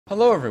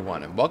Hello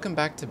everyone and welcome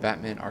back to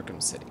Batman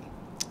Arkham City.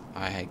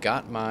 I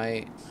got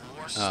my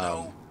More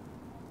snow?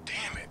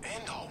 Damn it,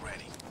 end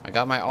already. I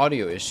got my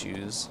audio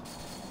issues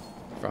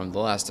from the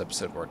last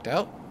episode worked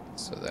out,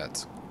 so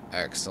that's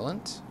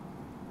excellent.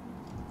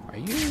 Are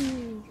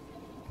you?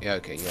 Yeah,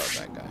 okay, you are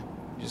that guy.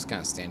 You're just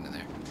kind of standing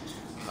there.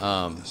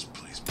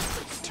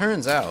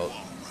 Turns out,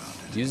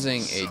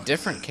 using a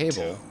different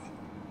cable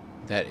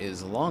that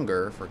is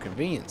longer for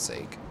convenience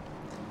sake,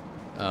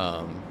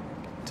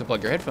 to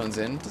plug your headphones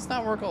in does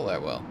not work all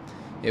that well.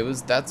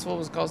 That's what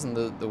was causing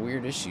the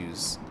weird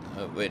issues,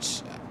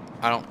 which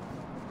I don't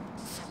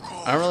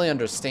really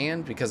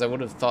understand, because I would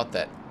have thought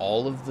that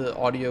all of the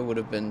audio would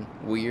have been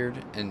weird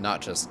and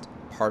not just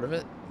part of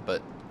it.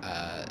 But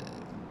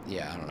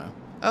yeah, I don't know.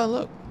 Oh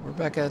look, we're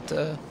back at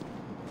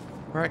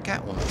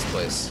Catwoman's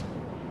place.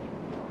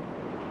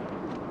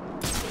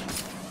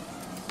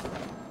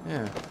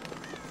 Yeah.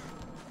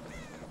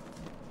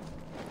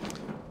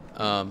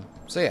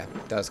 So yeah,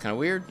 that was kind of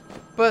weird,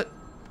 but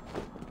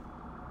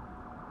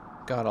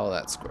got all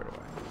that squared away.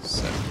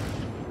 So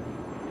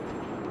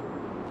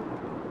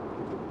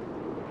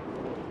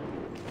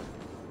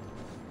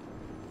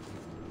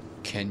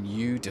can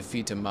you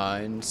defeat a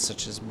mind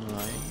such as mine?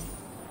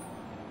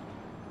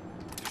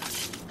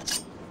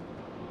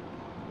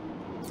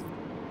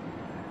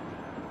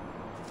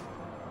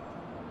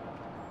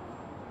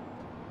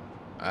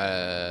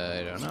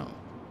 I don't know.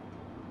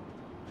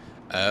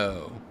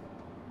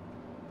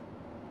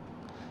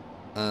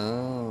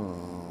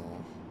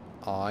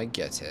 Oh, I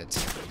get it.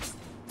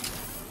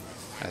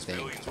 I think.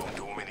 Billions won't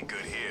do him any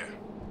good here.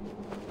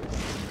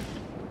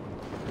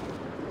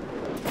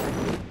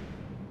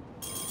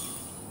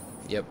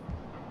 Yep.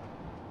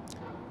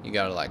 You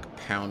gotta like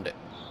pound it.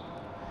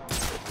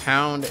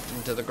 Pound it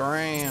into the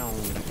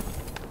ground.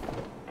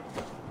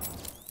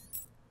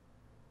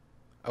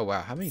 Oh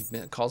wow, how many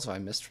calls have I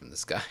missed from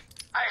this guy?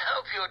 I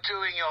hope you're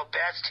doing your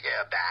best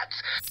here,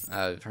 Bats.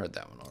 I've heard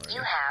that one already.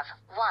 You have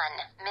one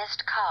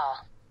missed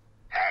call.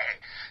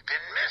 Hey,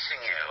 been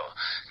missing you.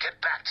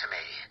 Get back to me.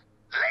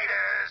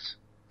 Laters.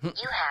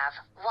 You have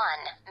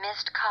one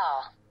missed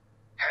call.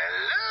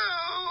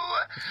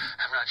 Hello?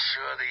 I'm not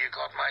sure that you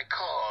got my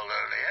call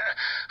earlier.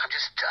 I'm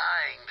just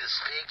dying to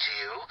speak to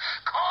you.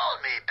 Call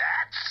me,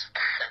 Bats.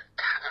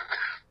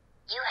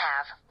 You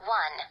have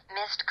one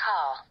missed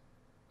call.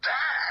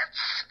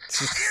 Bats?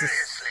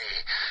 Seriously?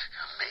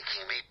 You're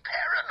making me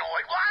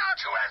paranoid. Why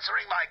aren't you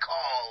answering my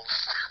calls?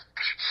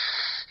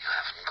 You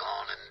haven't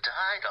gone and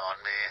died on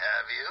me,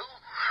 have you?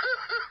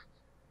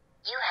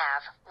 You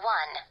have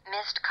one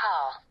missed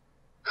call.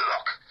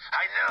 Look,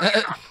 I know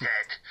you're not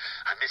dead.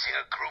 I'm missing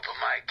a group of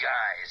my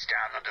guys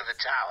down under the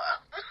tower.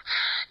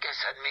 Guess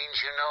that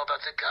means you know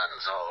about the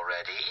guns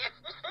already.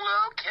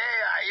 Okay,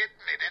 I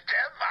admit it,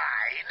 they're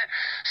mine.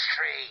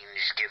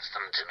 Strange gives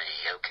them to me,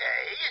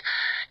 okay?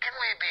 Can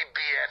we be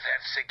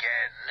BFFs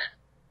again?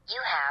 You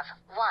have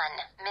one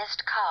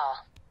missed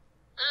call.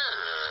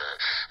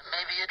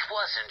 Maybe it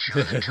wasn't you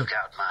that took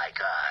out my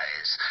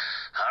guys.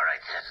 All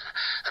right, then.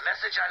 The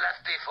message I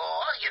left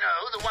before, you know,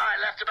 the one I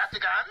left about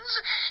the guns,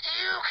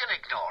 you can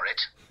ignore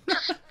it.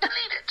 Just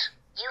delete it.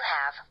 You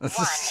have one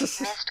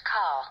missed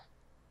call.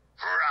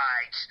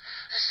 Right.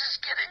 This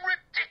is getting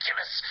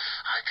ridiculous.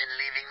 I've been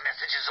leaving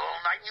messages all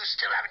night and you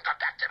still haven't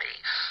got back to me.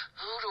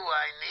 Who do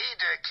I need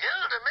to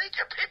kill to make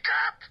you pick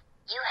up?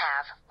 You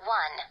have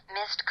one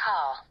missed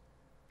call.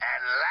 At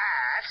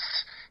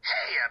last.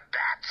 Hey,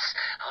 Bats.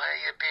 Where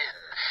you been?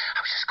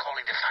 I was just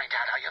calling to find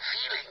out how you're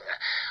feeling.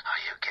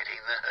 Are you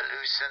getting the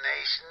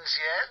hallucinations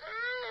yet?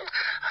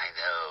 I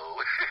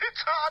know.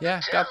 It's hard Yeah,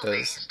 to got tell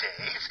those. these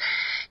days.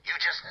 You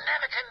just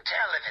never can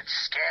tell if it's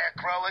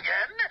Scarecrow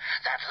again,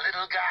 that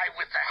little guy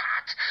with the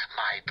hat,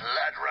 my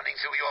blood running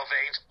through your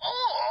veins,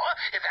 or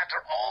if after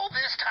all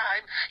this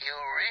time you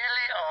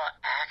really are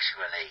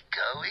actually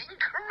going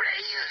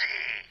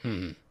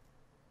crazy.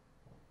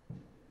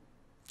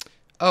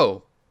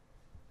 Oh,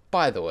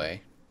 by the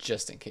way,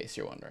 just in case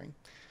you're wondering,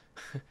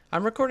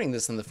 I'm recording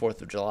this on the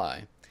 4th of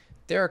July.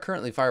 There are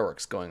currently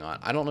fireworks going on.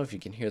 I don't know if you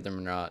can hear them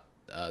or not.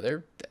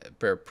 They're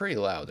pretty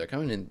loud. They're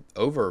coming in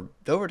over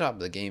top of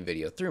the game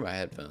video through my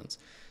headphones,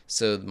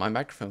 so my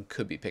microphone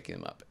could be picking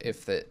them up.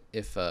 If it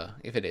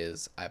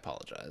is, I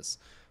apologize.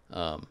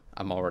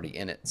 I'm already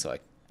in it, so I'm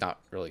not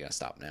really gonna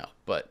stop now.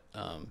 But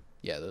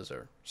yeah, those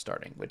are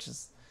starting, which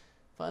is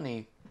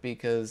funny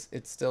because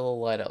it's still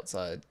light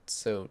outside,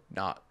 so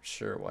not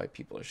sure why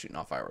people are shooting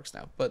off fireworks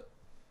now, but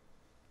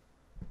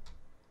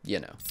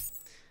you know.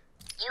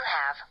 You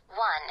have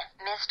one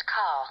missed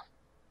call.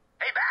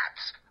 Hey,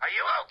 Bats, are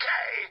you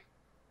okay?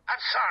 I'm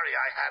sorry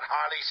I had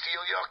Harley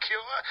steal your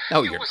cure.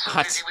 No, you you're were so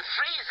not. busy with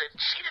Freeze that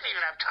she didn't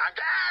even have time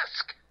to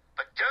ask.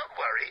 But don't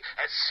worry,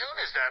 as soon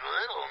as that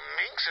little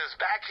minx is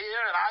back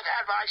here and I've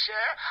had my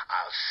share,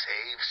 I'll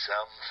save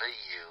some for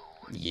you.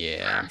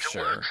 Yeah, I'm have to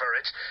sure. work for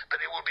it,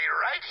 but it will be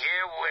right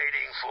here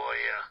waiting for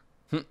you.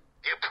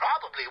 You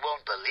probably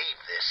won't believe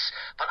this,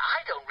 but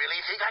I don't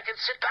really think I can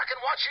sit back and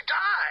watch you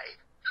die.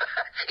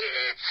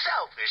 It's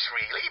selfish,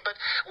 really, but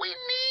we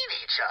need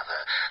each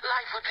other.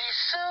 Life would be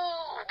so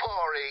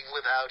boring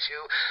without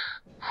you.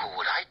 Who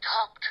would I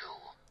talk to?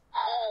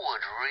 Who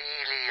would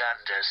really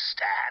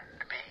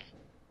understand me?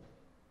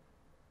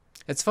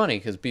 It's funny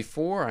because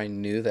before I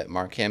knew that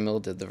Mark Hamill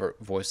did the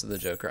voice of the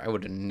Joker, I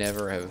would have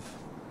never have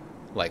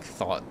like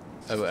thought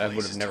I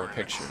would have never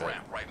pictured it.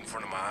 Right in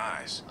front of my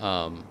eyes.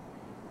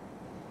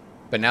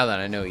 But now that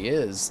I know he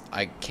is,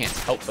 I can't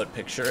help but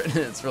picture it.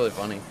 It's really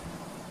funny.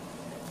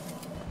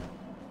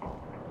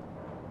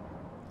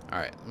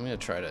 Alright, I'm gonna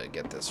try to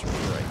get this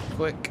right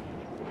quick.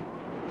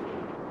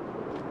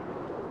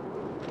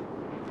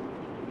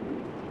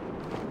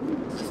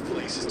 This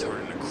place is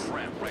turning to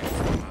crap right in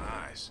front of my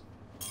eyes.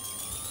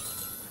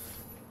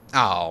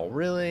 Oh,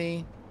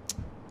 really?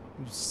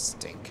 You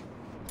stink.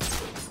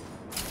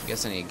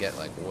 Guess I need to get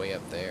like way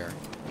up there.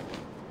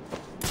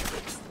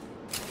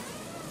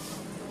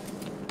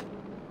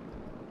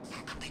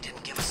 They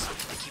didn't give us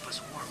something to keep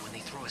us warm when they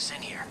threw us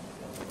in here.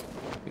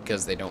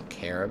 Because they don't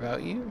care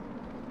about you?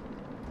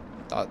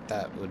 Thought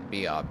that would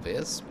be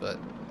obvious, but...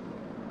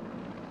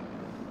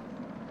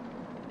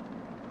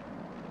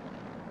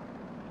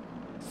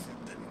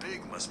 The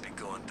big must be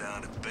going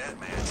down at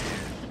Batman's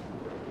head.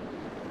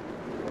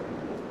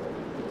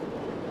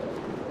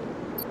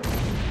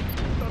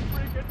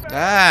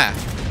 Ah!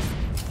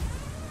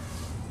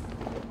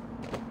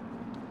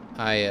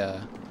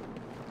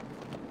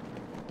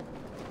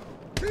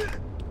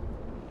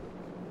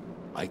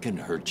 I can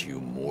hurt you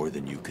more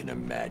than you can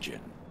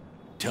imagine.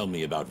 Tell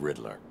me about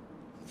Riddler.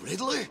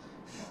 Riddler?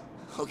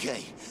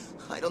 Okay,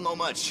 I don't know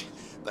much,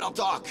 but I'll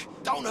talk.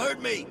 Don't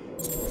hurt me!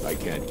 I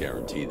can't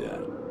guarantee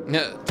that.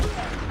 No.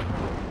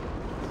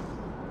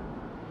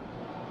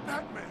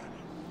 Batman!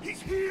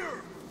 He's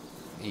here!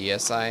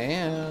 Yes, I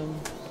am.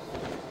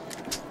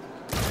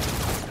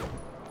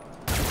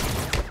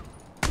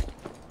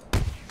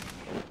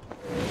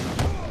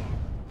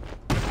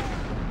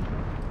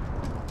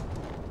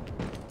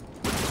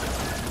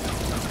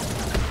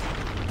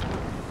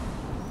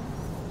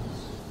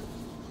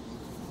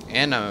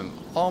 And I'm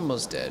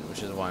almost dead,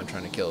 which is why I'm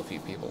trying to kill a few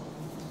people.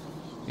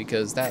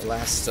 Because that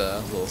last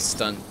little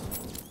stunt,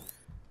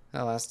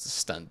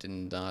 did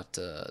not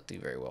do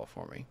very well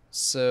for me.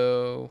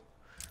 So,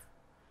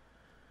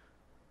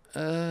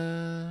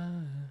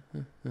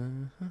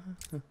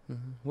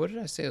 what did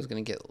I say I was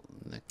going to get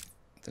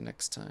the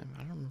next time?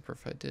 I don't remember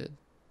if I did.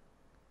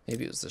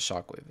 Maybe it was the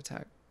shockwave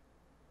attack.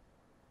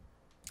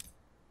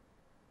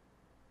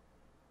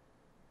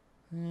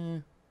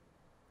 I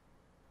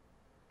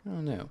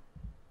don't know.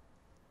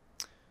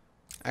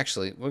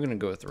 Actually, we're going to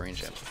go with the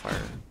range amplifier.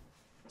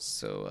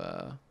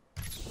 So,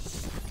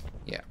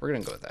 yeah, we're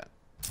going to go with that.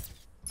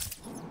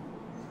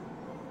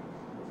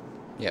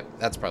 Yep,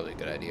 that's probably a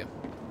good idea.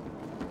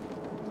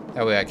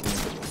 That way I can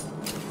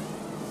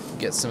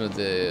get some of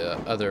the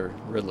other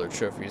Riddler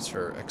trophies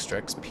for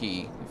extra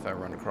XP if I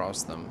run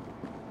across them.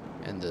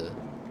 And the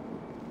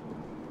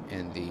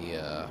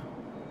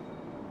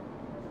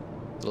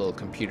little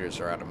computers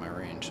are out of my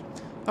range.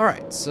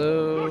 Alright,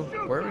 so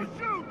where are we?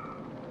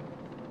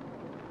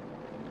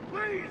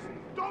 Please,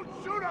 don't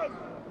shoot us!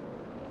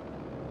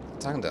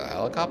 Talking to a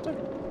helicopter?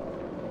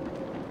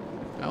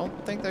 I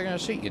don't think they're gonna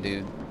shoot you,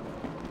 dude.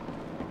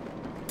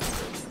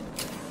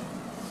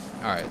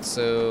 Alright,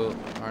 so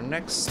our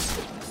next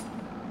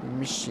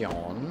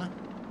mission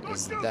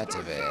is that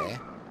way.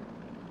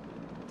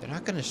 They're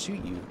not gonna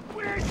shoot you.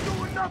 We ain't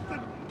doing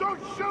nothing! Don't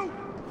shoot!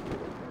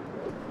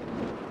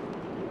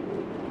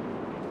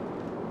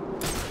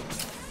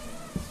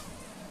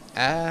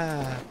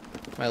 Ah,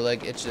 my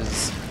leg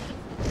itches,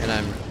 and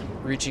I'm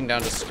reaching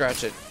down to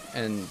scratch it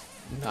and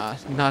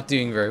not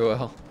doing very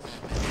well.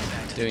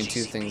 Doing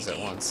two things at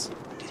once.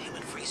 Did him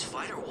and Freeze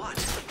fight or what?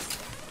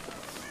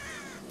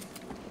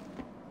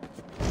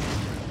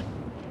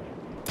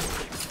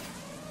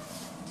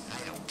 I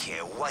don't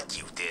care what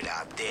you did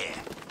out there.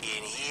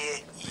 In here,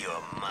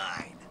 you're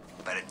mine.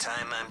 By the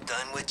time I'm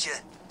done with you,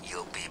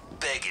 you'll be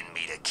begging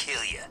me to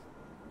kill you.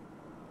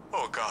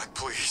 Oh God,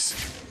 please.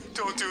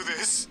 Don't do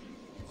this.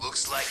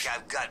 Looks like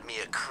I've got me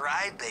a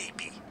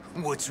crybaby.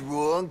 What's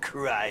wrong,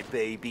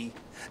 crybaby?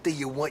 Do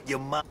you want your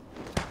mom?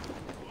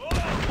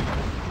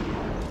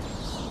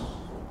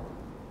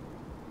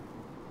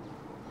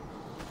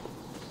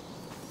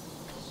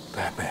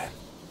 Batman,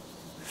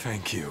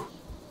 thank you.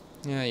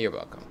 Yeah, you're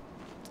welcome.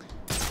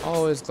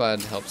 Always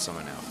glad to help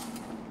someone out.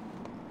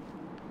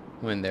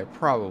 When they're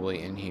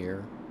probably in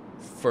here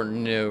for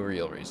no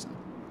real reason.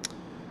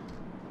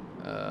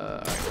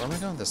 Alright, where am I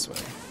going this way?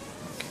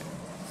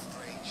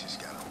 Range has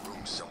got a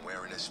room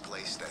somewhere in this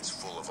place that's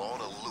full of all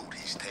the loot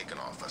he's taken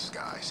off us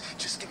guys.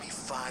 Just give me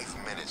 5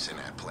 minutes in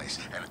that place,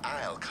 and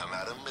I'll come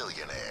out a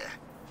millionaire.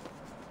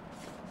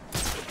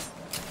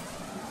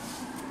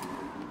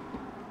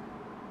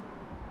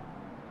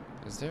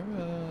 Is there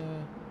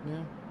a...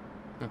 yeah?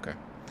 Okay.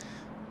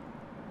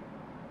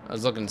 I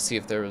was looking to see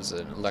if there was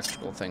an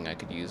electrical thing I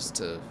could use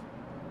to...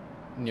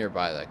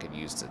 nearby that I could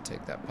use to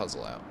take that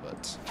puzzle out,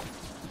 but...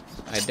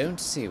 I don't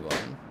see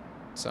one.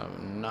 so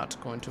I'm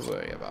not going to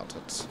worry about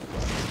it.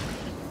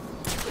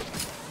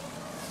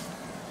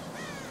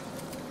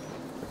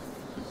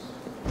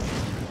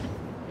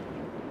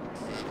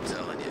 I'm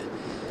telling you,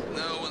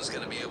 no one's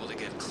gonna be able to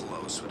get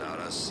close without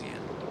us seeing.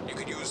 You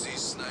could use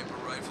these sniper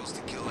rifles to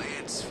kill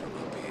ants from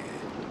up here.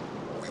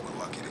 We were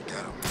lucky to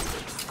get him.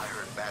 I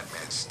heard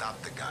Batman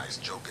stopped the guys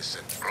Joker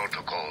sent.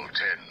 Protocol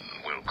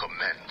 10 will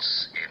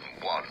commence in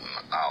 1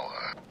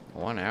 hour.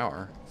 1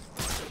 hour?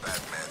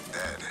 Batman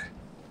dead.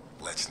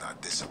 Let's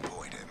not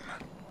disappoint him.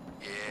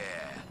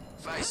 Yeah,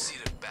 if I see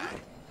the bat,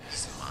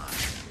 he's mine.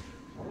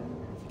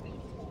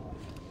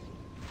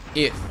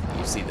 If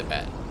you see the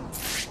bat.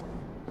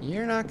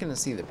 You're not gonna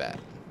see the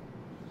bat.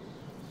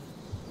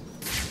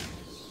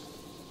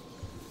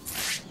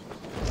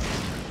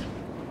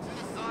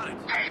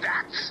 Hey,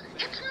 Bats,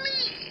 it's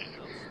me.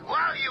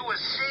 While you were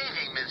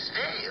saving Miss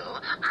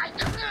Vale, I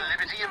took the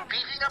liberty of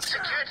beefing up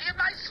security at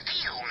my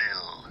steel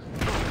mill.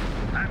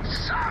 I'm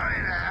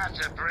sorry to have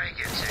to break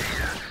it to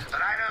you,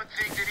 but I don't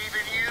think that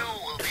even you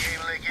will be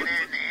able to get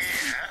in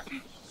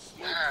here.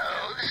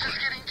 Oh, this is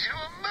getting too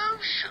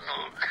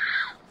emotional.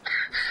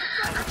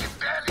 I can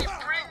barely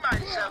bring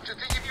myself to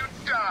think of you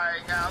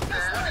dying out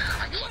there.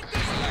 I keep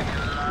seeing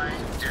you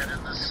lying dead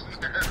in the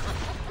snow.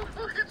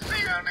 It's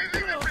the only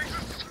thing that brings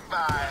a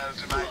smile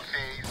to my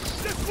face.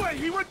 This way!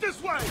 He went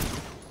this way!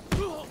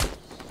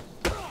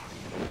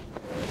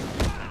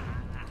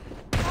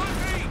 On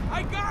me!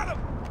 I got him!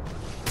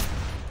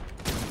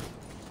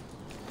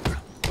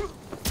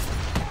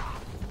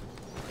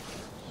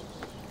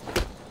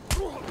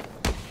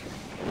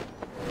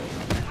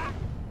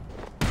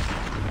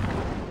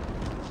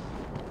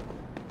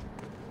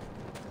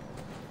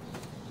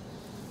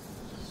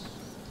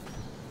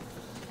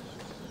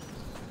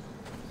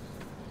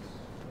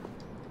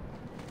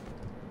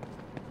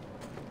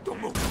 Don't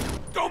move!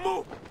 Don't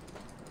move!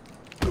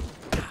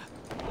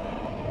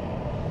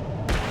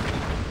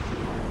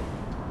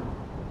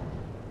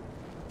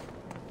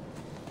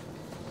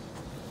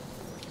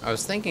 I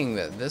was thinking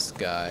that this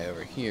guy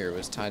over here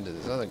was tied to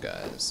these other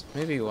guys.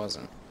 Maybe he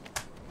wasn't.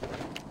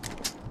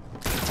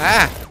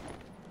 Ah!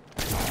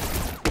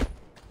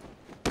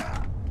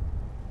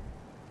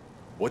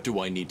 What do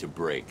I need to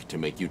break to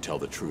make you tell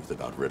the truth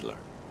about Riddler?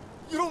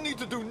 You don't need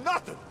to do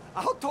nothing!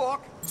 I'll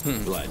talk!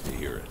 Glad to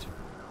hear it.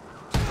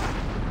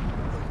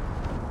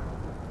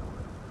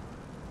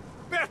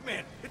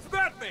 Batman! It's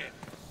Batman!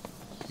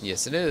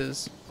 Yes, it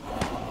is.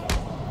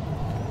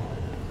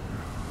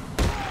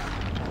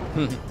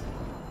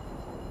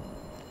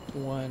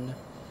 One.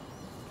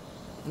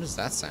 What does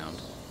that sound?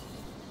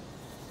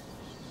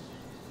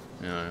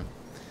 No.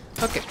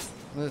 Okay,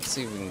 let's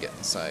see if we can get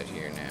inside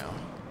here now.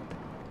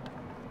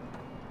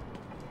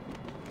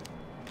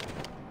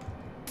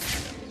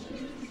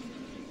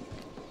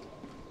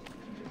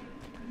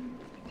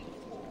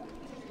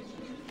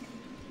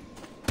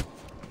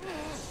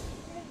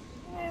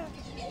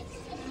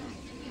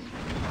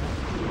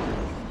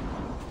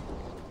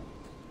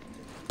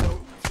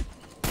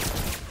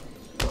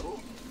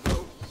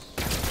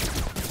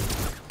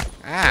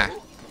 Ah!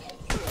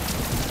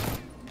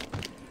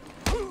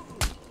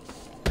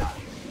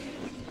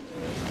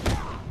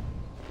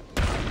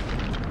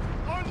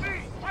 On me!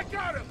 I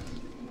got him!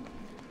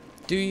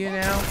 Do you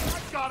now?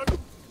 I got him!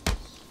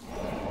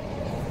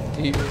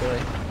 Do you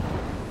really?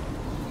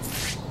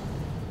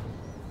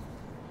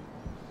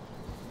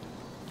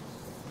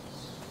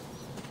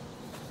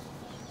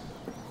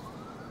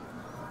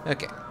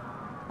 Okay.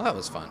 Well, that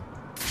was fun.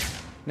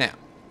 Now.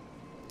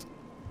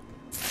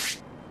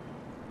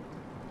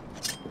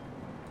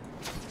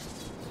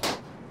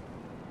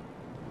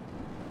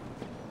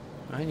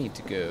 I need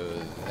to go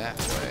that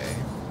way.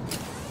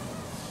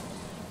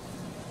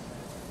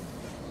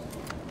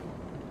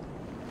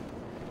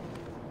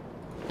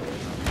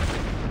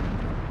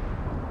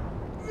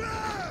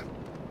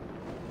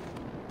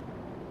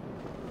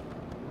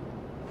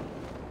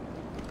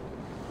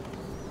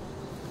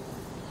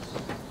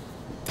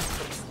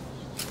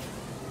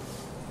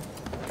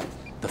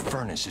 The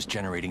furnace is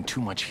generating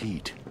too much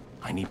heat.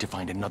 I need to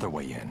find another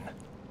way in.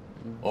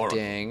 All right.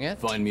 Dang it.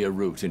 Find me a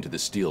route into the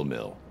steel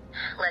mill.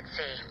 Let's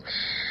see.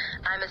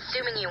 I'm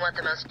assuming you want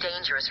the most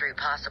dangerous route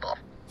possible.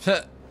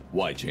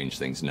 Why change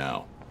things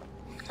now?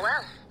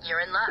 Well, you're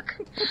in luck.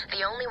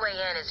 The only way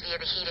in is via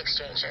the heat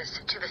exchanges,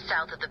 to the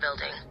south of the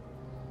building.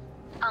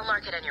 I'll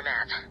mark it on your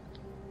map.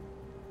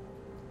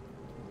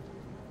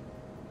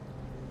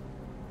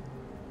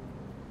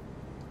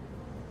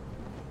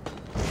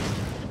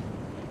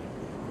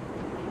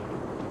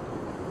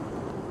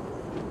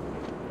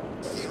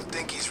 You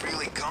think he's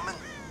really coming?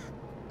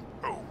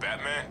 Oh,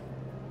 Batman?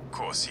 Of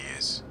course he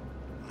is.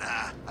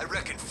 Nah, I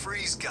reckon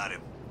Freeze got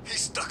him.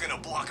 He's stuck in a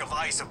block of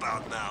ice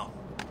about now.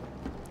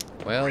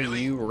 Well,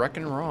 Really? you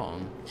reckon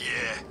wrong.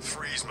 Yeah,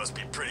 Freeze must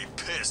be pretty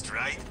pissed,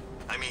 right?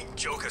 I mean,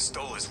 Joker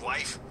stole his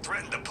wife,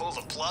 threatened to pull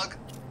the plug.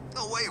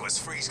 No way was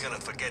Freeze gonna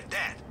forget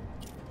that.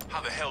 How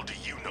the hell do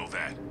you know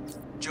that?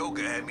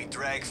 Joker had me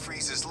drag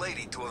Freeze's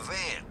lady to a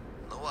van.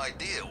 No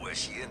idea where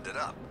she ended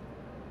up.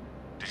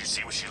 Did you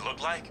see what she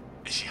looked like?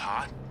 Is she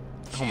hot?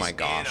 Oh my She's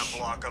gosh. in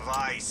a block of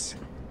ice.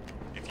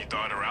 If you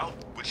thawed her out,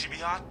 would she be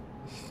hot?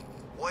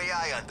 Way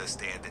I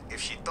understand it, if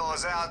she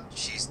thaws out,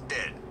 she's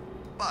dead.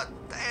 But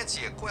to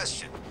answer your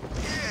question,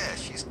 yeah,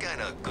 she's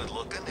kind of good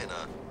looking in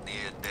a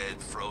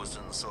near-dead,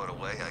 frozen sort of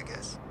way, I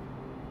guess.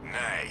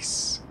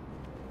 Nice.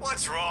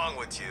 What's wrong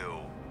with you?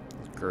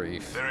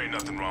 Grief. There ain't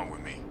nothing wrong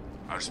with me.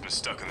 I've just been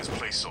stuck in this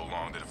place so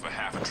long that if a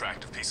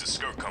half-attractive piece of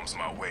skirt comes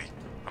my way,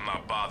 I'm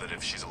not bothered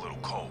if she's a little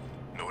cold.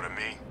 Know what I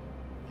mean?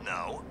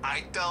 No,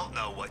 I don't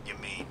know what you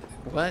mean.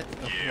 What?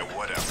 Yeah,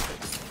 whatever.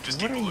 Just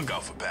What keep a are you-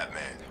 lookout for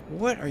Batman.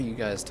 What are you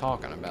guys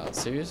talking about?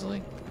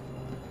 Seriously?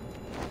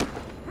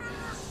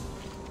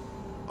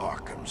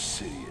 Arkham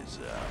City is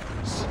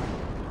ours.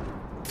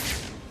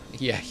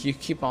 Yeah, you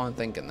keep on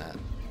thinking that.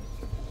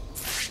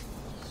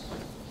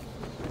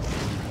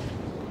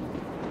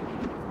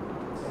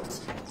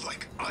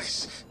 Like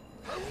ice.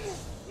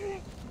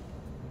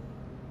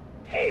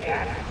 Hey,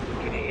 Pat,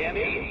 can you hear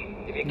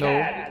me? If you No.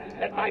 can,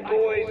 let my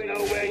boys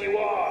know where you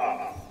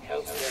are.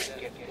 Help us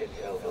get this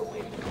over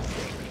with.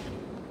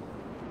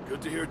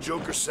 Good to hear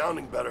Joker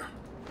sounding better.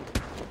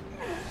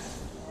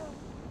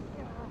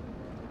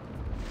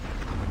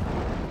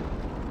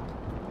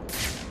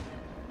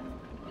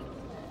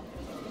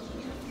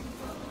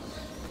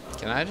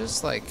 Can I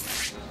just, like,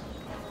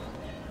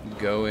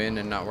 go in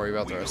and not worry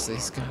about the rest of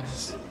these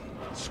guys?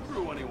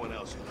 Screw anyone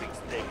else who thinks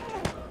they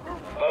can.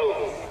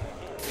 Boom!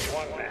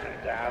 One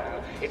man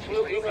down. It's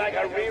looking like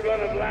a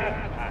rerun of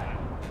last time.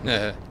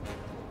 Yeah,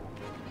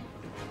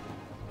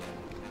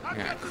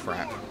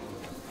 crap.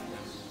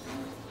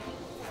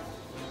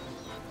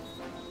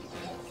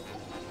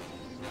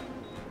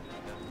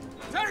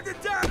 Take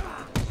it down!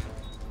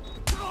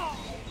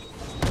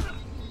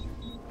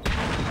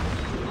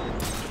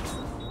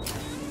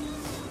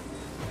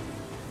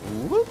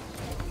 Whoop.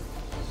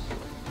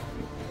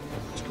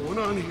 What's going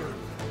on here?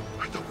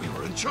 I thought we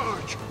were in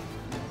charge.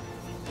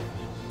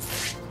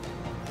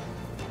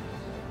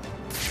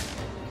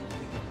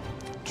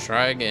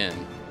 Try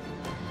again.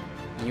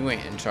 You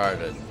ain't in charge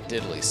of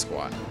diddly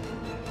squat.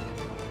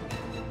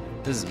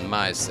 This is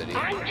my city.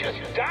 I'm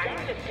just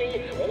dying to see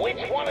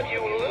which one of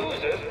you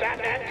losers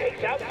Batman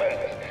takes out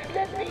first.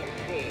 Let me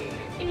see.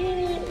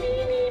 Eeny,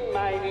 meeny,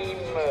 miny,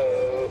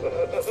 mo.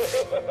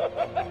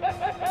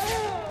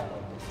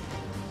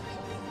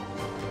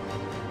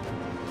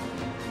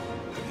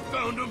 Have you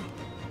found him?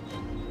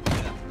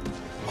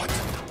 What?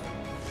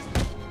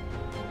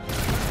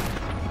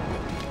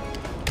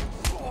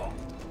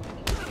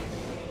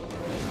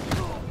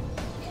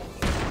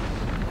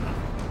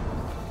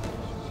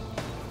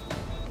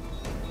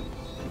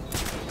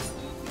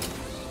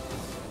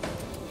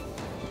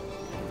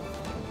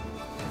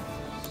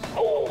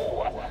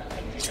 Oh, I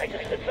think I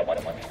just hit someone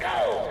in the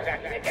skull.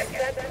 Get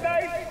that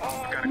knife.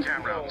 Got a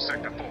camera out in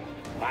Sector 4.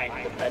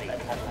 Find the bloody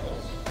tunnel.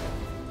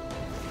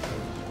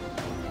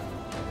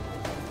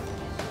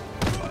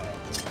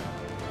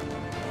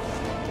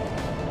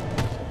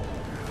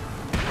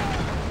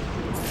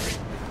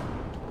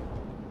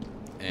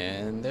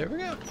 And there we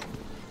go.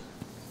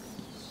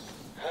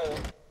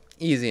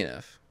 Easy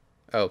enough.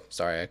 Oh,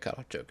 sorry, I cut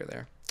off Joker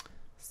there.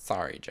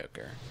 Sorry,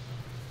 Joker.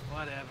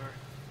 Whatever.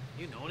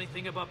 You know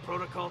anything about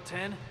Protocol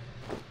 10?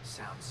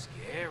 Sounds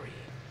scary.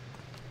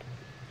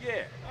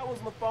 Yeah, I was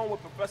on the phone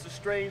with Professor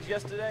Strange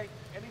yesterday,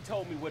 and he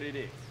told me what it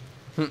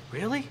is.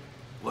 Really?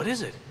 What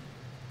is it?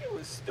 It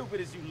was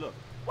stupid as you look.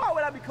 Why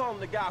would I be calling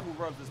the guy who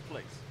runs this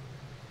place?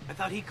 I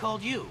thought he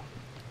called you.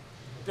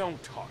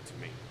 Don't talk to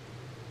me.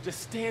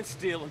 Just stand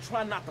still and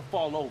try not to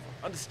fall over.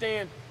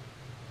 Understand?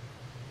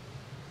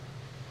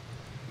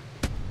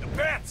 The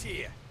bat's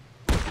here!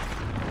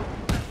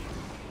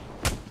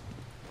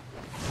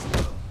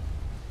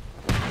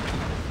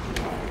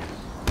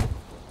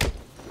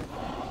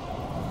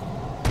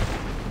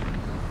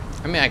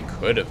 I mean, I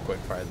could have quick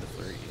fired the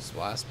freeze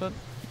blast, but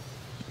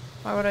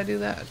why would I do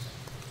that?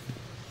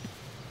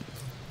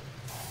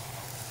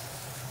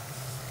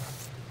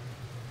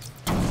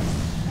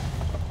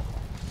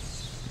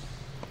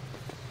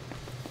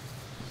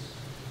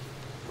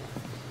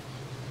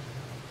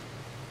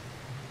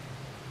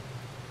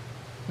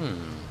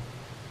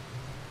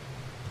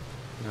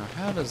 Now,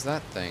 how does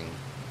that thing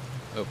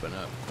open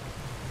up?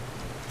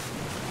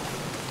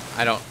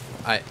 I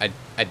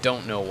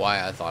don't know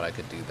why I thought I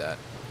could do that.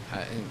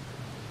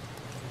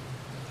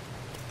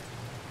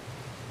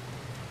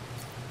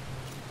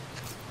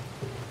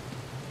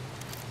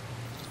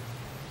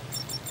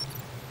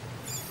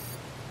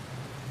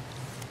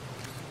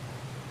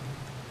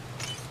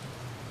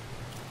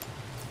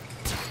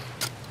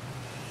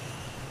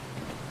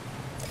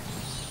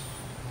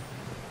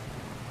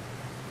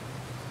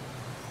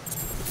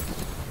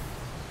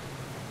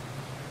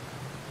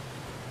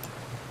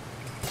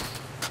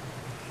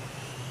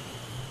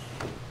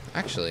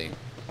 Actually,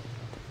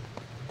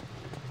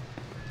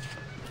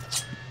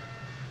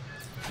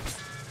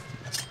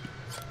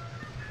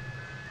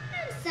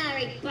 I'm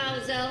sorry,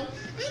 Bozo.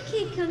 I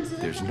can't come to the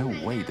There's no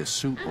way the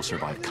suit will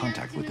survive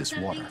contact with this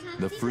water.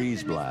 The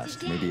freeze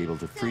blast may be able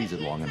to freeze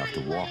it long enough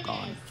to walk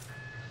on.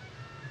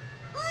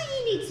 Oh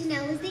you need to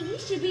know is that you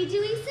should be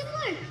doing some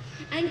work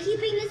on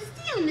keeping the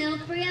steel mill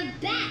free of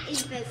bat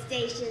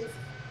infestations.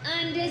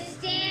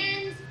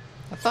 Understand?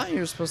 I thought you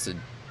were supposed to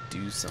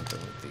do something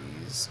with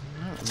these.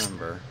 I don't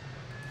remember.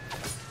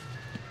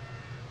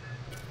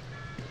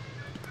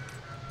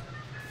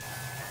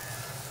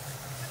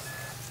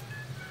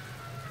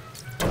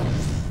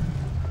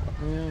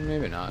 Yeah,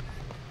 maybe not.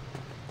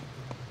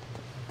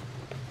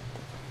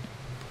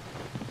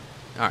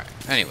 Alright,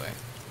 anyway.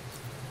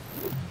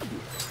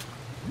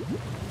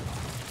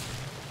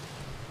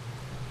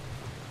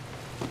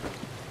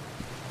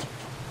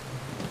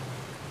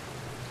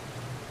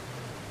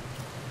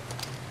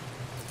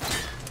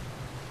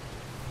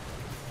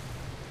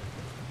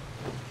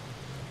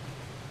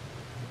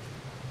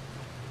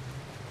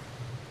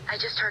 I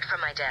just heard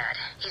from my dad.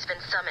 He's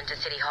been summoned to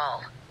City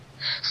Hall.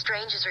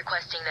 Strange is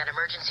requesting that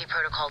Emergency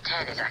Protocol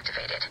 10 is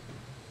activated.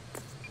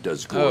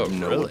 Does Gordon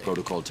know really? what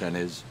Protocol 10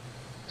 is?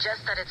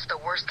 Just that it's the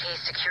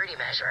worst-case security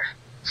measure.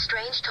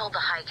 Strange told the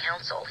High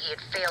Council he had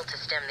failed to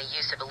stem the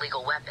use of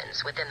illegal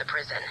weapons within the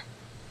prison.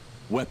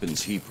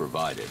 Weapons he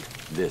provided.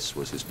 This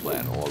was his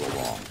plan all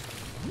along.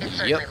 It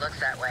certainly looks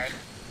that way.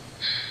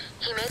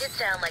 He made it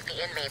sound like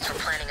the inmates were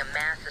planning a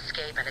mass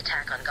escape and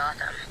attack on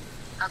Gotham.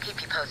 I'll keep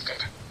you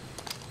posted.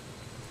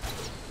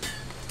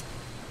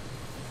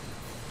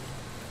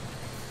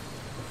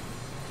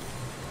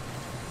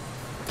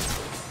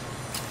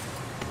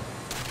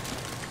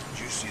 Did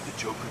you see the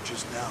Joker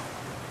just now?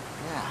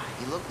 Yeah,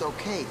 he looked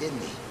okay,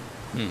 didn't he?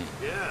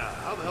 Yeah,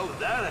 how the hell did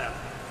that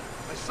happen?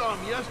 I saw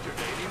him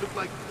yesterday and he looked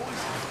like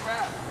poisonous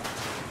crap.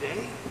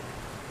 Today?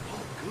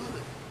 Oh,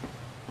 good.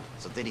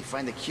 So did he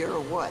find a cure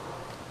or what?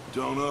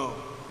 Don't know.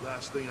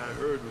 Last thing I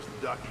heard was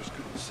the doctors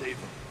couldn't save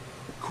him.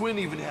 Quinn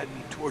even had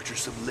me torture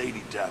some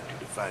lady doctor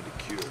to find a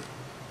cure.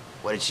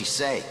 What did she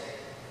say?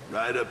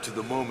 Right up to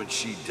the moment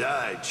she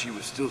died, she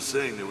was still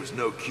saying there was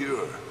no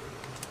cure.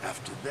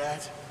 After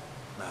that,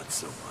 not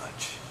so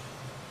much.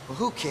 Well,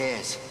 who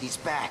cares? He's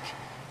back.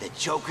 The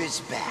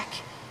Joker's back.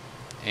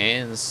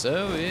 And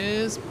so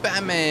is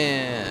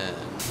Batman.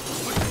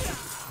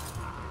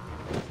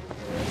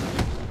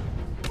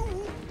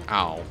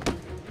 Ow.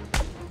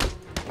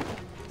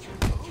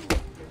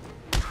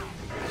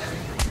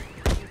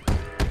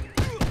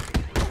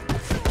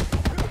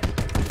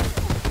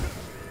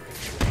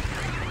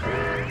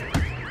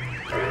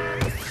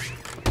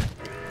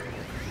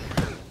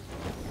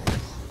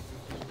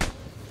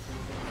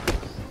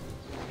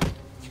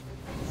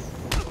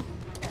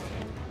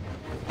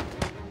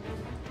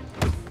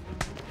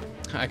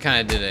 I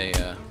kind of did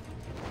a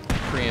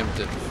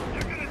preemptive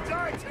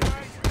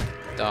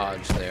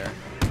dodge there,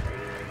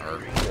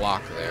 or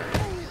block there.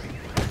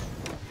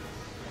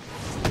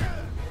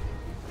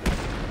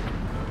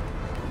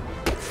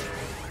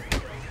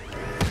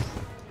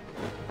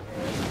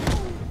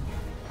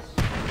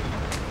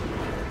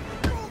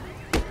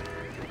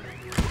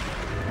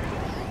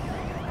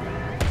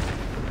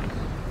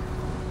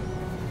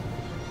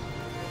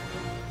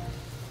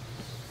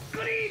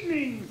 Good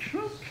evening,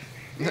 troops.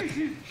 This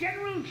is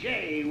General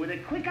J with a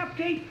quick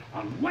update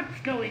on what's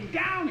going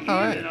down here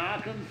in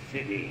Arkham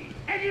City.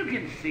 As you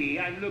can see,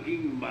 I'm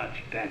looking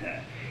much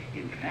better.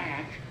 In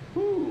fact,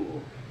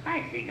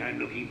 I think I'm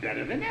looking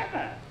better than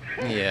ever.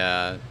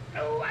 Yeah.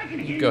 Oh, I can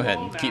hear Go you ahead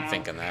all and keep now.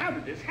 thinking that. How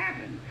did this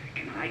happen?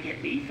 Can I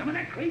get me some of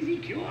that crazy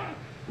cure?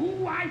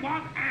 I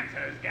want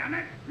answers, damn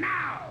it,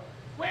 now!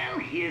 Well,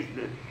 here's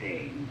the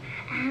thing.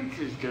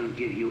 Answers don't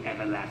give you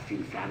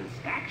everlasting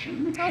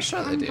satisfaction. Oh,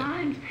 sure they do.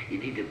 Sometimes you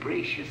need to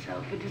brace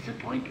yourself for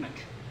disappointment.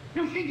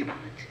 Now think about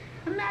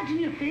it. Imagine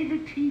your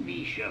favorite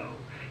TV show.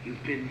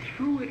 You've been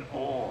through it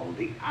all.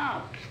 The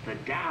ups, the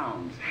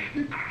downs,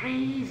 the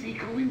crazy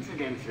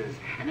coincidences.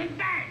 And then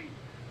bang!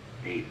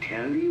 They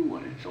tell you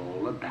what it's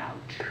all about.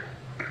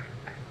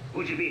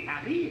 Would you be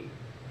happy?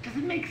 Does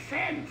it make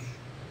sense?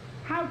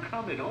 How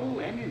come it all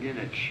ended in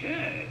a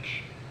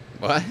church?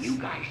 What? You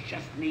guys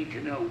just need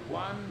to know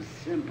one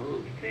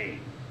simple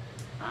thing.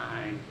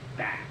 I'm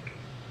back.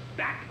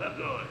 Back for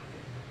good.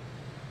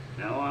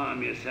 Now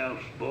arm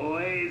yourselves,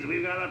 boys.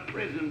 We've got a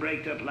prison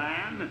break to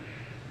plan.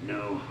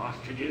 No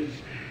hostages,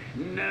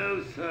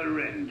 no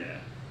surrender.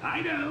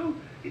 I know,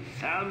 it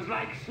sounds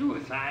like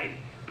suicide,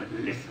 but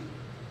listen.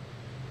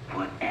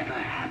 Whatever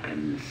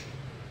happens,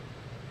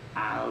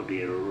 I'll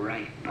be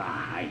right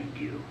behind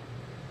you.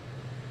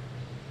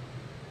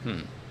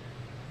 I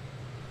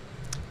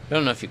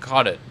don't know if you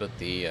caught it, but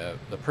the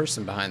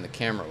person behind the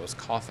camera was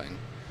coughing.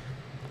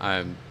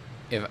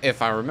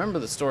 If I remember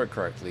the story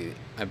correctly,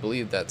 I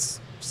believe that's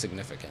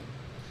significant.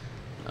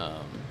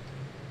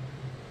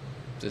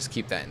 Just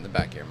keep that in the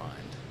back of your mind,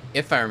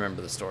 if I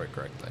remember the story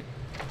correctly.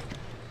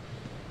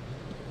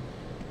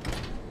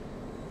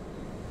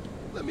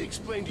 Let me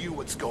explain to you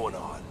what's going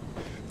on.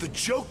 The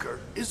Joker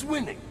is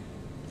winning.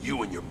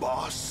 You and your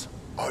boss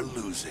are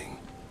losing.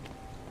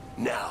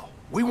 Now,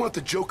 we want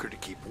the Joker to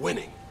keep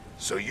winning.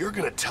 So you're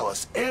gonna tell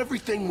us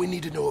everything we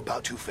need to know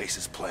about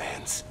Two-Face's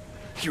plans.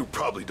 You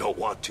probably don't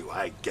want to,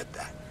 I get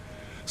that.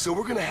 So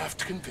we're gonna have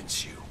to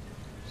convince you.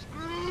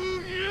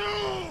 Screw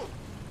you!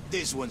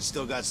 This one's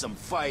still got some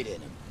fight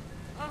in him.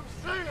 I'm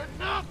saying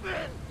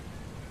nothing!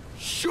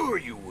 Sure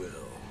you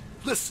will.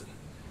 Listen,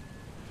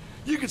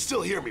 you can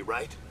still hear me,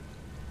 right?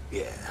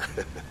 Yeah.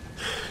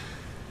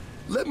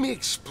 Let me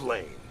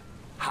explain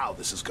how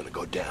this is gonna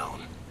go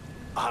down.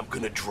 I'm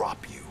gonna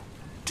drop you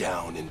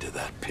down into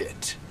that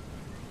pit.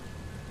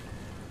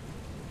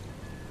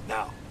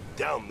 Now,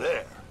 down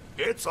there,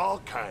 it's all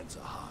kinds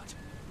of hot.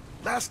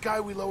 Last guy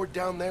we lowered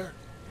down there,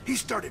 he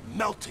started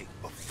melting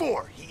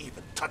before he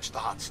even touched the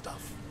hot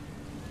stuff.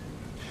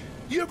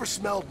 You ever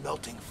smelled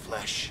melting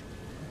flesh?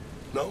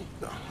 No?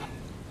 No.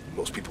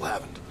 Most people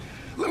haven't.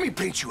 Let me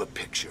paint you a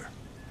picture.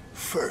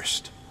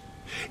 First,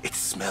 it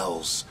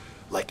smells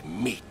like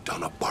meat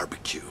on a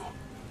barbecue.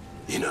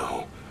 You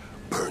know,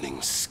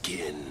 burning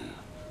skin,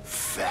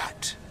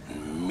 fat,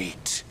 and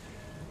meat.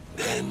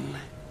 Then,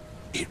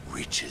 it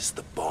reaches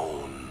the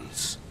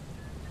bones.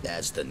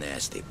 That's the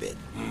nasty bit.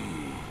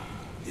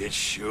 It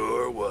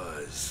sure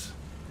was.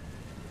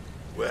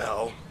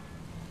 Well,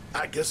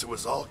 I guess it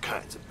was all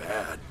kinds of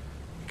bad.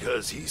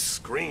 Because he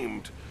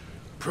screamed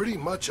pretty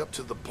much up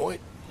to the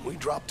point we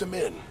dropped him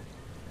in.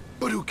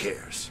 But who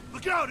cares?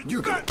 Look out!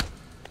 You're gonna...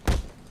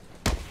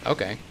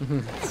 Okay.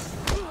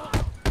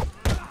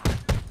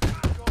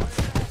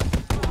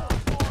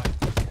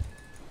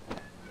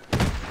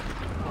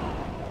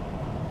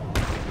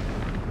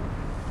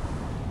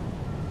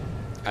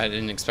 I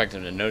didn't expect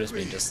him to notice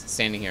me just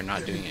standing here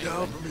not doing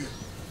anything.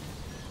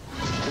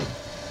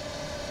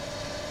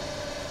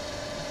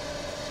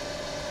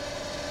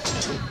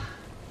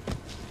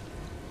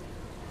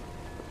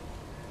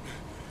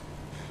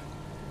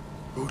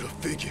 Who'd have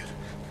figured?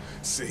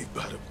 Saved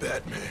by the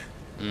Batman.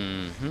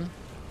 Mm-hmm.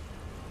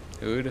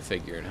 Who'd have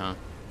figured, huh?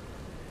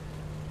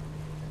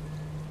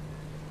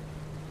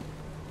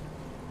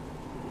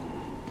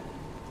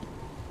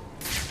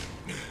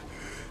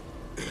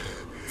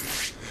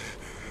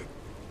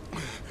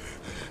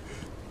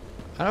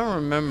 I don't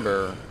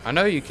remember. I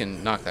know you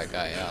can knock that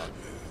guy out.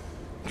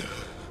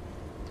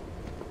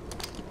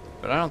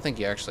 But I don't think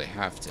you actually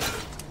have to.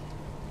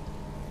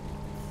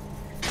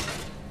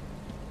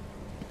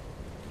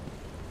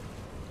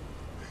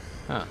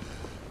 Huh.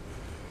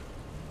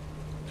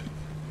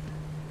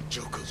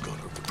 Joker's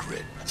gonna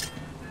regret.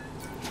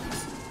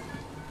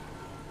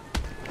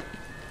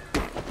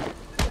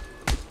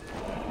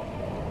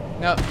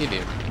 Nope, you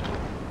do.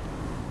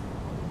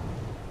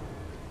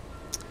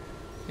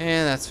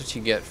 And that's what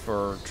you get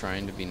for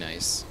trying to be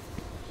nice.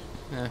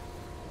 Eh.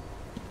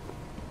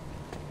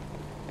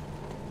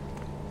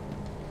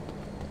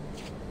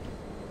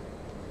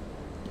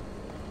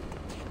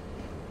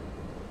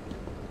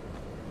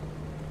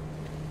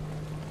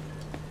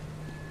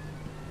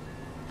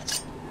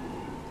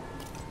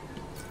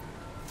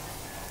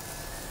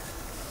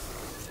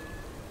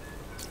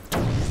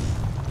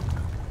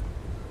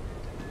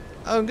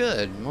 Oh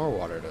good, more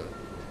water to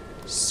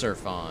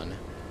surf on.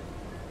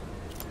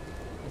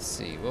 Let's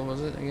see, what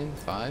was it again?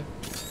 5?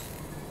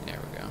 There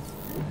we go.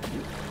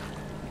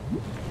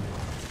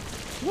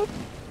 Whoop.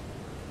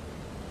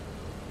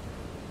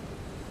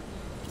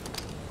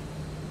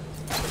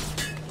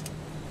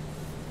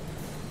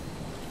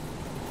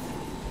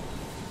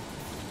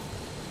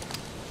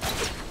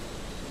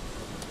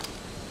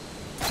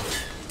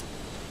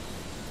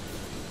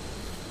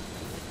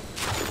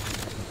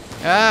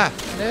 Ah,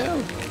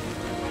 no.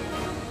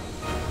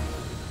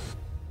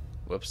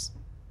 Whoops.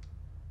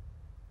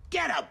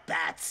 Get up,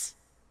 Bats!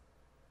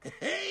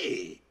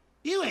 Hey,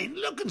 you ain't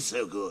looking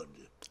so good.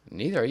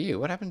 Neither are you.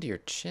 What happened to your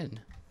chin?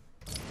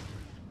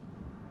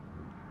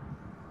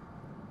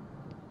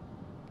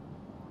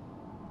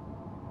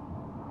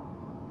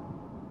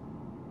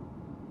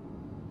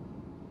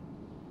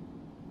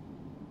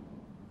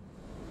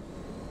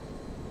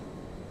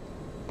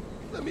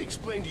 Let me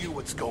explain to you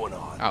what's going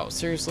on. Oh,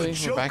 seriously?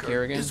 We're back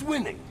here again? Is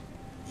winning.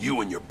 You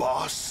and your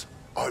boss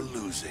are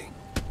losing.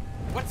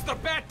 What's the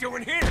Bat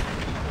doing here?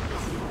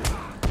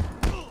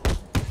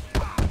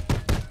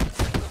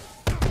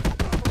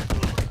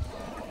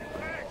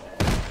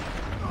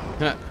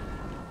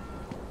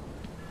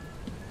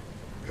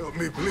 Help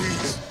me,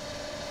 please.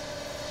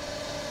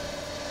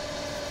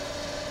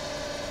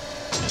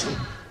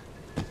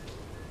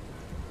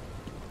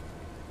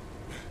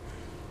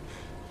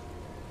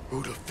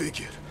 Who'd have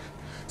figured?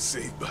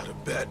 Saved by the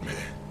Batman.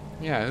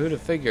 Yeah, who'd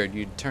have figured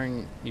you'd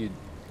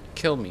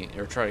kill me,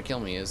 or try to kill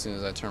me as soon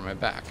as I turn my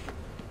back.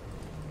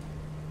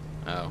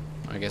 Oh,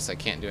 I guess I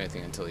can't do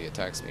anything until he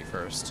attacks me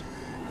first.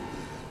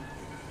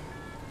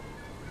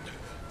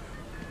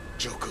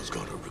 Joker's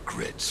gonna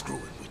regret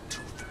screwing with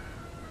Tooth.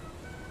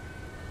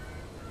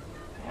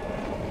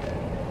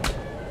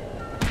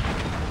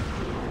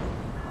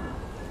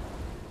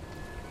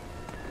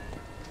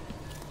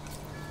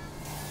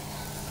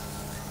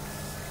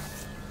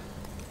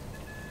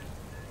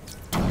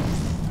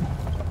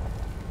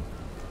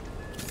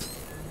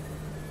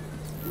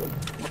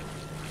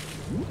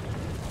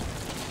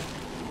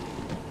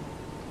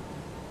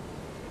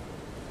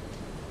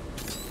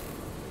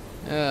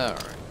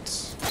 Alright,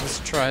 let's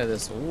try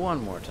this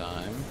one more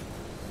time.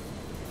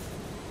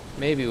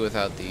 Maybe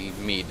without the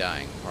me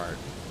dying part.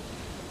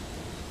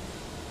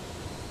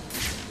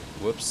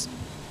 Whoops.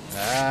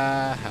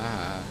 Ah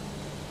ha.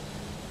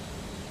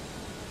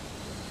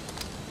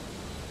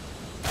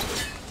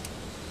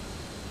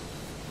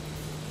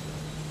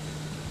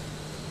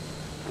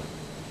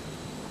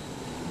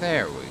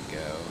 There we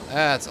go.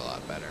 That's a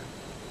lot better.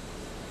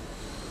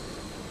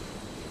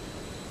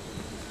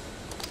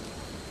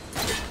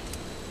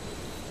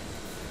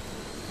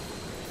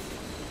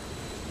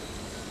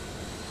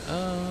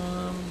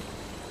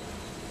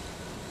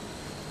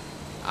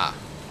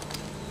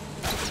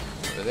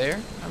 Over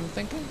there, I'm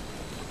thinking.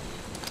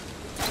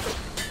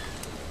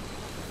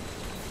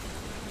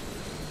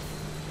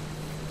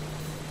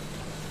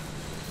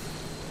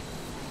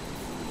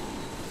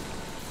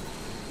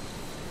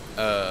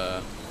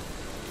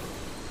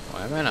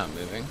 Why am I not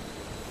moving?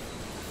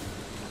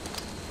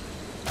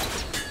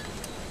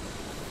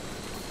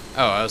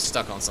 Oh, I was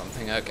stuck on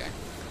something. Okay.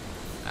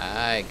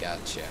 I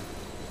gotcha.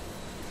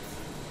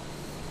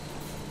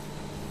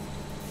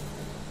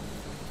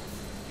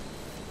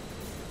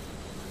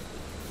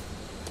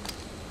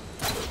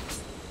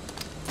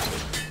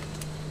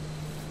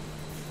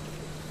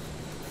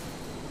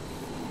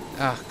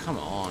 Ah, come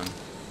on.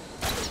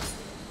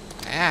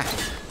 Ah.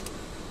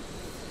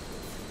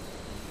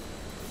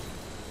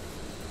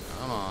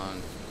 Come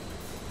on.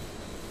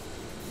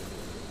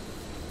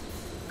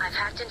 I've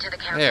hacked into the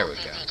council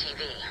CCTV.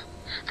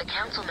 The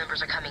council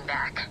members are coming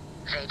back.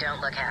 They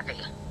don't look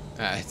happy.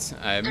 I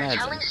They're imagine.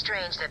 telling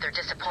Strange that they're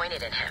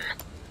disappointed in him.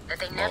 That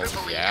they never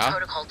believed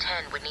Protocol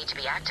 10 would need to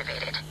be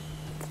activated.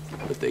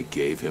 But they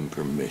gave him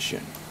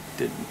permission,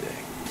 didn't they?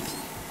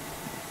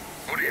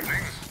 Good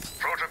evening.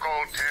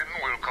 Protocol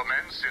 10 will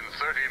commence in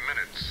 30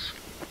 minutes.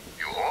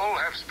 You all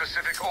have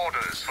specific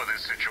orders for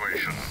this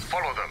situation.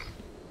 Follow them.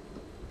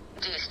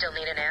 Do you still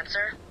need an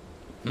answer?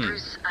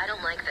 Bruce, I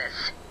don't like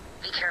this.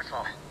 Be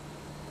careful.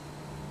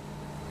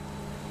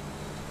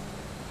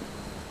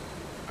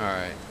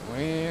 Alright,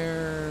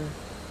 where...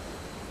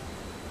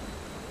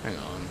 Hang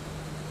on.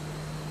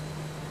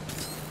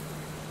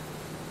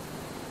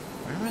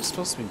 Where am I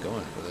supposed to be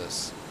going for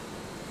this?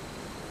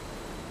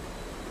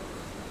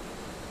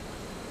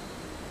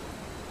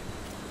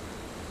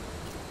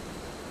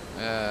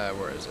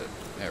 Where is it?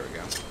 There we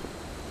go.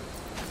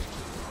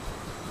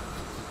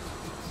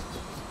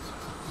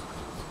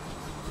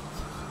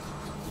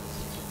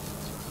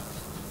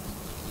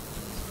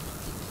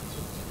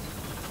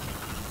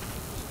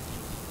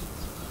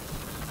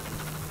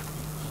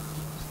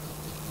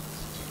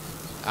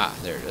 Ah,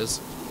 there it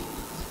is.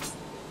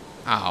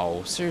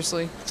 Ow,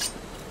 seriously?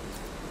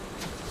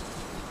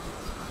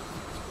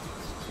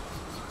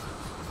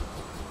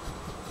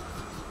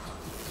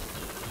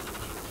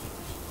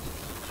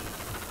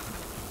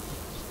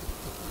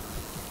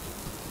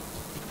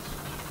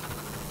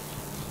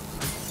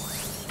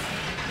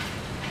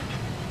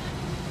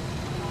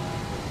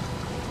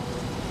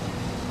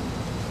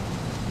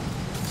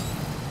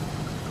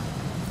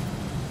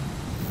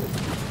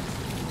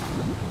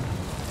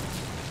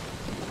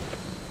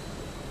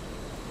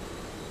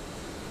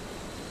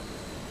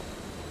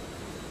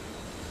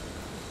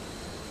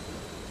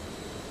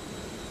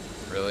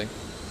 Really?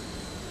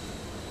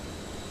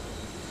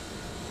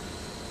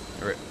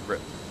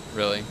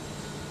 Really?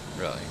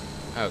 Really?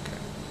 Okay.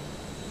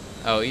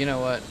 Oh, you know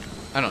what?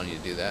 I don't need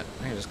to do that.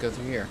 I can just go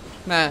through here.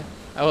 Nah,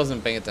 I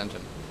wasn't paying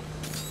attention.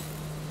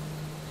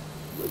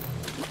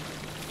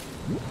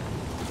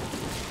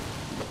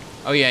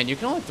 Oh yeah, and you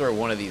can only throw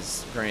one of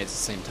these grenades at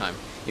the same time.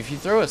 If you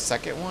throw a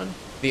second one,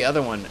 the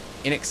other one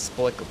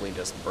inexplicably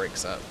just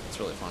breaks up. It's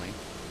really funny.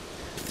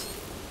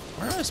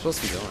 Where am I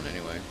supposed to be going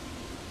anyway?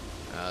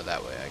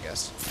 That way, I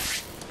guess.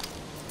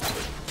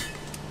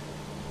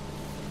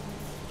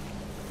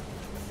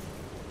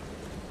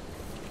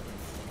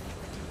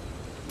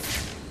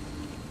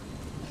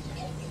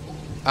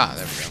 Ah,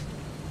 there we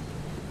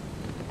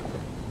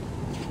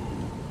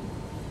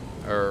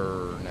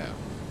go. No.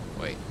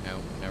 Wait, no,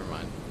 never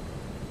mind.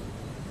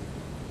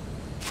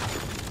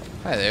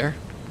 Hi there.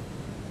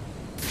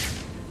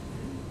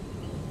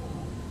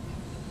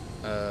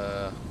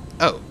 Oh.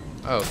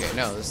 Oh, okay,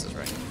 no, this is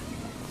right.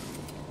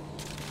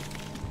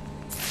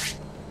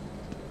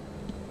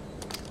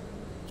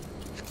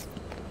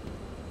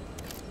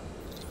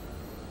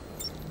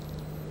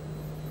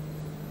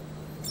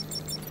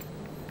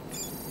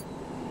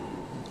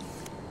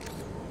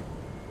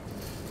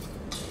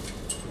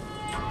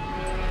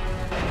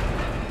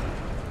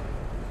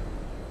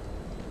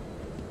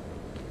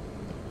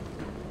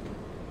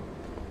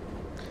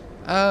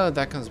 Oh,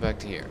 that comes back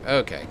to here.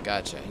 Okay,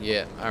 gotcha.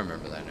 Yeah, I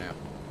remember that now.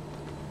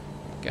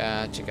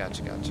 Gotcha,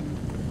 gotcha, gotcha.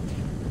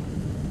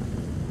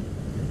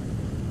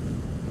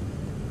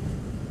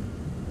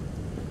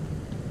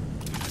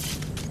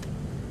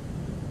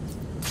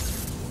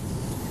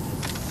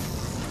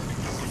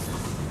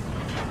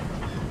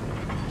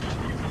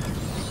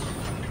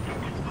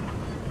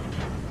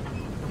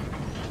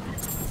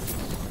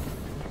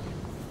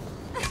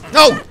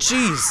 Oh,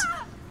 jeez!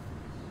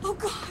 Oh,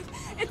 God,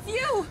 it's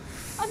you!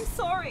 I'm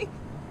sorry.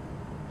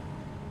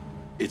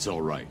 It's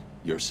all right.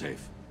 You're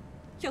safe.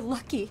 You're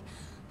lucky.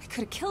 I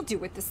could have killed you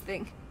with this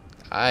thing.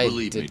 I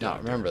Believe me, did not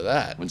Doctor, remember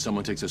that. When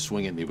someone takes a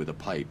swing at me with a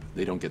pipe,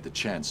 they don't get the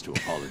chance to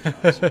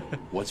apologize.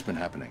 What's been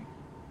happening?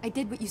 I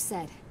did what you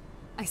said.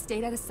 I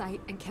stayed out of sight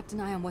and kept an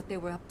eye on what they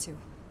were up to.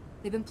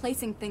 They've been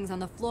placing things on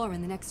the floor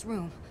in the next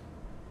room.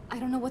 I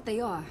don't know what they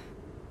are.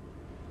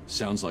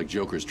 Sounds like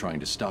Joker's trying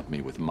to stop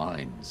me with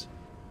mines.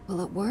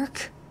 Will it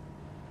work?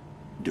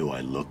 Do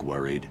I look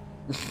worried?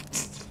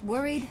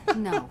 Worried?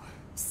 No.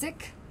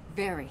 Sick?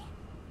 Very.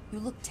 You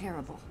look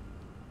terrible.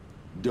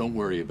 Don't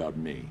worry about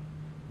me.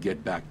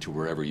 Get back to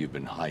wherever you've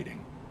been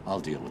hiding. I'll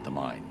deal with the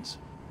mines.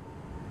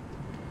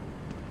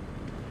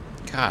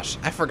 Gosh,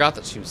 I forgot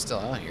that she was still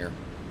out here.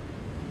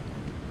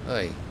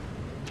 Hey.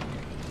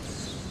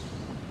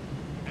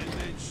 And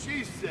then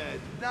she said,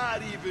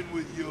 not even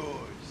with yours.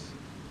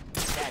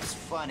 That's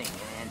funny,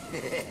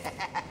 man.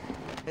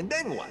 And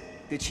then what?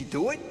 Did she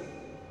do it?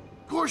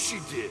 Of course she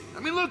did. I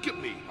mean, look at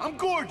me. I'm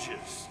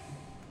gorgeous.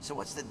 So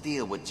what's the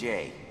deal with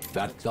Jay?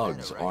 That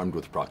thug's armed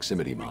with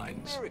proximity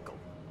mines. Miracle.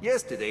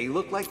 Yesterday he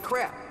looked like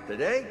crap.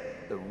 Today,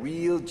 the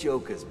real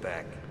Joker's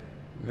back.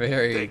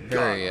 Very, Thank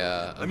very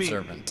God.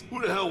 observant. I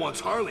mean, who the hell wants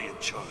Harley in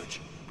charge?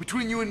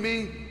 Between you and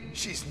me,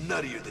 she's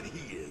nuttier than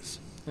he is.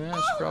 Yeah,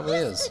 she probably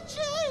is.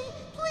 Jay,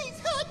 please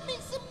hurt me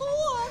some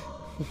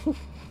more.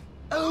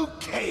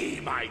 Okay,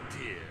 my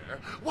dear.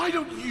 Why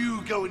don't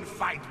you go and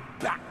fight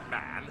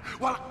Batman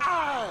while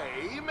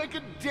I make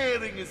a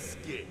daring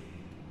escape?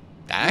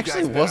 That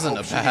actually wasn't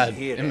a bad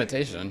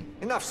imitation.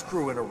 Enough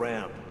screwing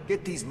around.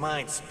 Get these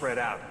mines spread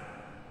out.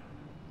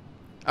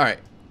 Alright,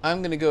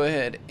 I'm going to go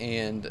ahead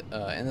and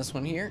end this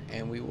one here,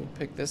 and we will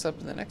pick this up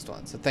in the next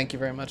one. So thank you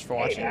very much for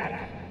watching.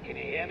 Hey, can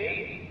you hear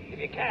me? If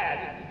you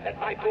can, let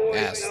my boys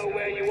Yes. know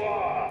where you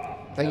are.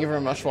 Thank you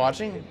very much for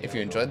watching. If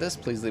you enjoyed this,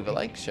 please leave a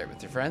like, share it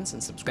with your friends,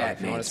 and subscribe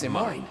if you want to see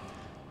more. Mine.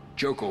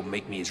 Joker will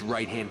make me his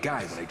right-hand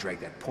guy when I drag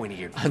that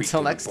pointy-eared freak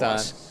Until to the next time,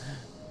 boss.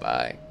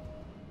 bye.